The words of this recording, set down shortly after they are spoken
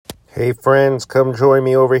Hey friends, come join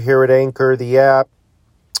me over here at Anchor, the app.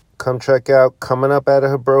 Come check out Coming Up Out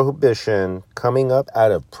of Prohibition.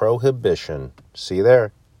 See you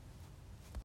there.